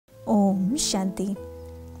ओम शांति।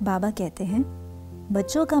 बाबा कहते हैं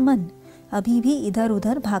बच्चों का मन अभी भी इधर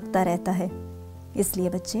उधर भागता रहता है, इसलिए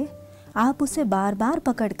बच्चे आप उसे बार बार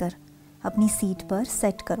पकड़कर अपनी सीट पर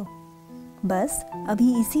सेट करो। बस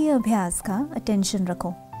अभी इसी अभ्यास का अटेंशन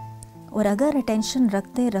रखो, और अगर अटेंशन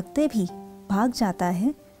रखते रखते भी भाग जाता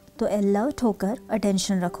है तो अलर्ट होकर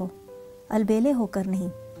अटेंशन रखो, अलबेले होकर नहीं।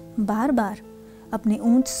 बार बार अपने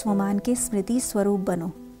ऊंच स्वमान के स्मृति स्वरूप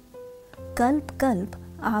बनो। कल्प कल्प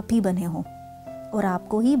आप ही बने हो और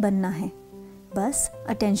आपको ही बनना है, बस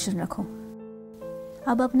अटेंशन रखो।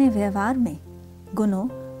 अब अपने व्यवहार में गुणों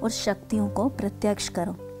और शक्तियों को प्रत्यक्ष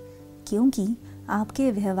करो, क्योंकि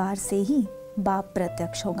आपके व्यवहार से ही बाप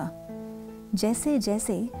प्रत्यक्ष होगा। जैसे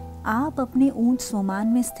जैसे आप अपने ऊंच स्वमान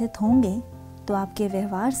में स्थित होंगे तो आपके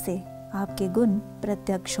व्यवहार से आपके गुण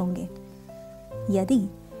प्रत्यक्ष होंगे। यदि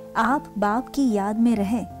आप बाप की याद में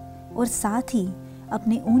रहें और साथ ही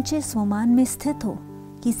अपने ऊंचे स्वमान में स्थित हो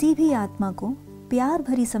किसी भी आत्मा को प्यार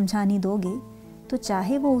भरी समझानी दोगे तो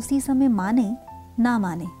चाहे वो उसी समय माने ना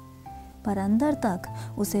माने, पर अंदर तक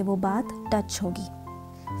उसे वो बात टच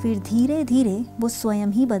होगी। फिर धीरे धीरे वो स्वयं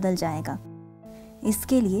ही बदल जाएगा।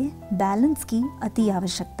 इसके लिए बैलेंस की अति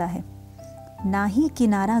आवश्यकता है। ना ही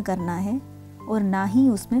किनारा करना है और ना ही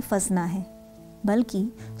उसमें फंसना है, बल्कि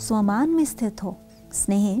स्वमान में स्थित हो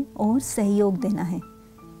स्नेह और सहयोग देना है।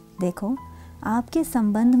 देखो, आपके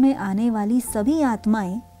संबंध में आने वाली सभी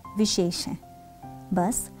आत्माएं विशेष हैं,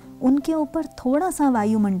 बस उनके ऊपर थोड़ा सा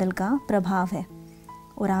वायुमंडल का प्रभाव है,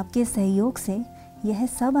 और आपके सहयोग से यह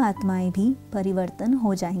सब आत्माएं भी परिवर्तन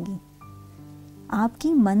हो जाएंगी।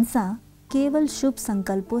 आपकी मनसा केवल शुभ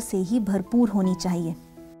संकल्पों से ही भरपूर होनी चाहिए।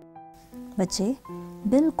 बच्चे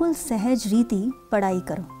बिल्कुल सहज रीति पढ़ाई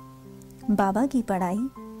करो। बाबा की पढ़ाई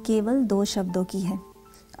केवल 2 शब्दों की है,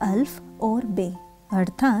 अल्फ और बे,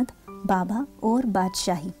 अर्थात बाबा और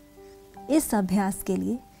बादशाही। इस अभ्यास के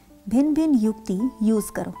लिए भिन्न भिन्न युक्ति यूज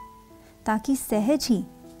करो, ताकि सहज ही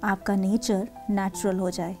आपका नेचर नेचुरल हो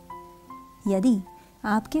जाए। यदि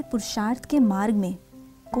आपके पुरुषार्थ के मार्ग में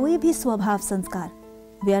कोई भी स्वभाव संस्कार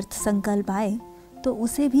व्यर्थ संकल्प आए तो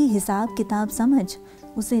उसे भी हिसाब किताब समझ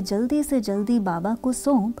उसे जल्दी से जल्दी बाबा को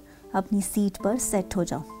सौंप अपनी सीट पर सेट हो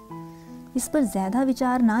जाओ। इस पर ज़्यादा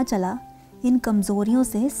विचार ना चला, इन कमज़ोरियों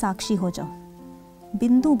से साक्षी हो जाओ।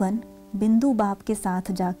 बिंदु बन बिंदु बाप के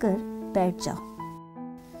साथ जाकर बैठ जाओ।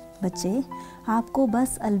 बच्चे, आपको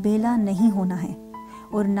बस अलबेला नहीं होना है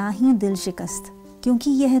और ना ही दिल शिकस्त,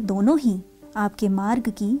 क्योंकि यह दोनों ही आपके मार्ग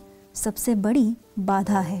की सबसे बड़ी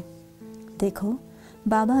बाधा है। देखो,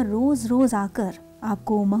 बाबा रोज रोज आकर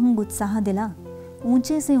आपको उमंग उत्साह दिला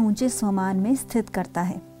ऊंचे से ऊंचे स्वमान में स्थित करता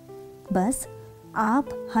है। बस आप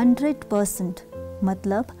 100%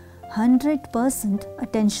 मतलब 100%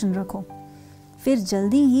 अटेंशन रखो। फिर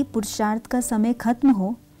जल्दी ही पुरुषार्थ का समय खत्म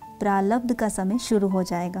हो, प्रारब्ध का समय शुरू हो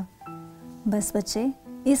जाएगा। बस बच्चे,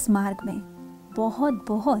 इस मार्ग में बहुत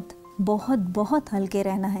बहुत बहुत बहुत हल्के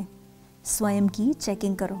रहना है। स्वयं की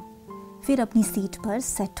चेकिंग करो, फिर अपनी सीट पर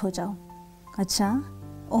सेट हो जाओ। अच्छा,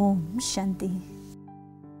 ओम शांति।